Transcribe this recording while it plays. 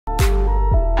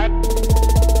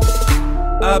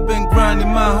I've been grinding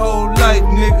my whole life,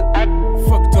 nigga.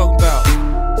 Fuck you talking about?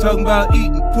 Talking about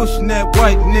eating, pushing that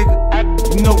white, nigga.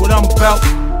 You know what I'm about.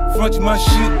 Front of my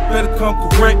shit, better come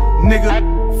correct, nigga.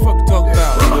 Fuck you talking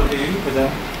about?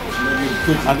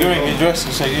 I'm getting ready to get dressed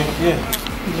and say, yeah.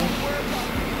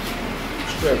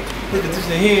 Look at this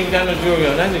nigga, he ain't got no jewelry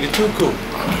on. That nigga too cool.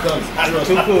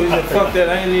 Too cool. He said, fuck that.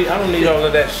 I don't need all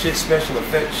of that shit, special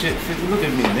effect shit. Look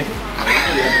at me, nigga.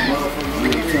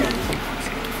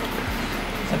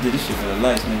 I did this shit for the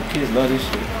lights, man. Kids love this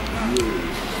shit.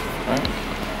 Right?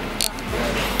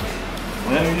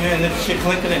 Whenever you hear this shit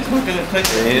clinking and clinking and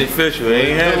clinking, it ain't official. It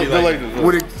ain't heavy like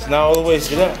that. It's not all the way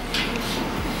set up.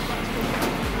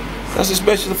 That's a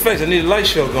special effect. I need a light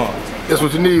show going. That's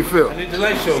what you need, Phil. I need the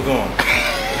light show going.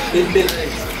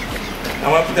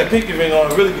 Now when I put that pinky ring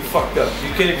on, it really be fucked up.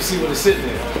 You can't even see what it's sitting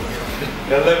there.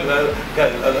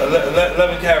 Got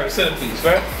 11 carat centerpiece,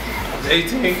 right? It's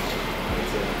 18.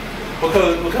 What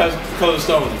color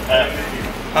stone was it?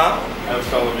 Huh? Half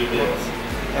color BBS.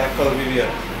 Half color BBS.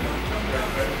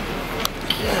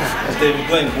 That's David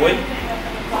Bling, boy.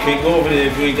 Can't go over there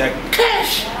if you ain't got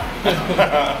cash.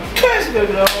 Cash,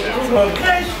 baby.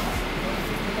 Cash.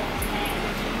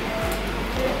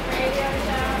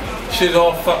 Shit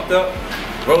all fucked up.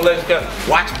 Rolex got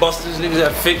watch busters, niggas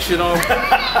got fake shit on.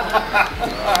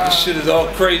 This shit is all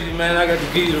crazy, man. I got to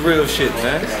give you the real shit,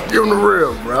 man. Give them the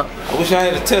real, bro. I wish I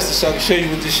had a tester so I could show you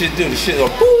what this shit do. This shit go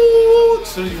boo. As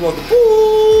soon as you want the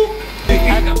boo.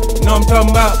 Know I'm talking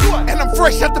about? And I'm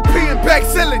fresh out the P and back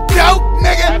selling dope,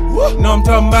 nigga. Know I'm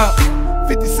talking about?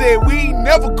 50 said we ain't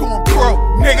never going broke,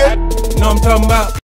 nigga. Know I'm talking about?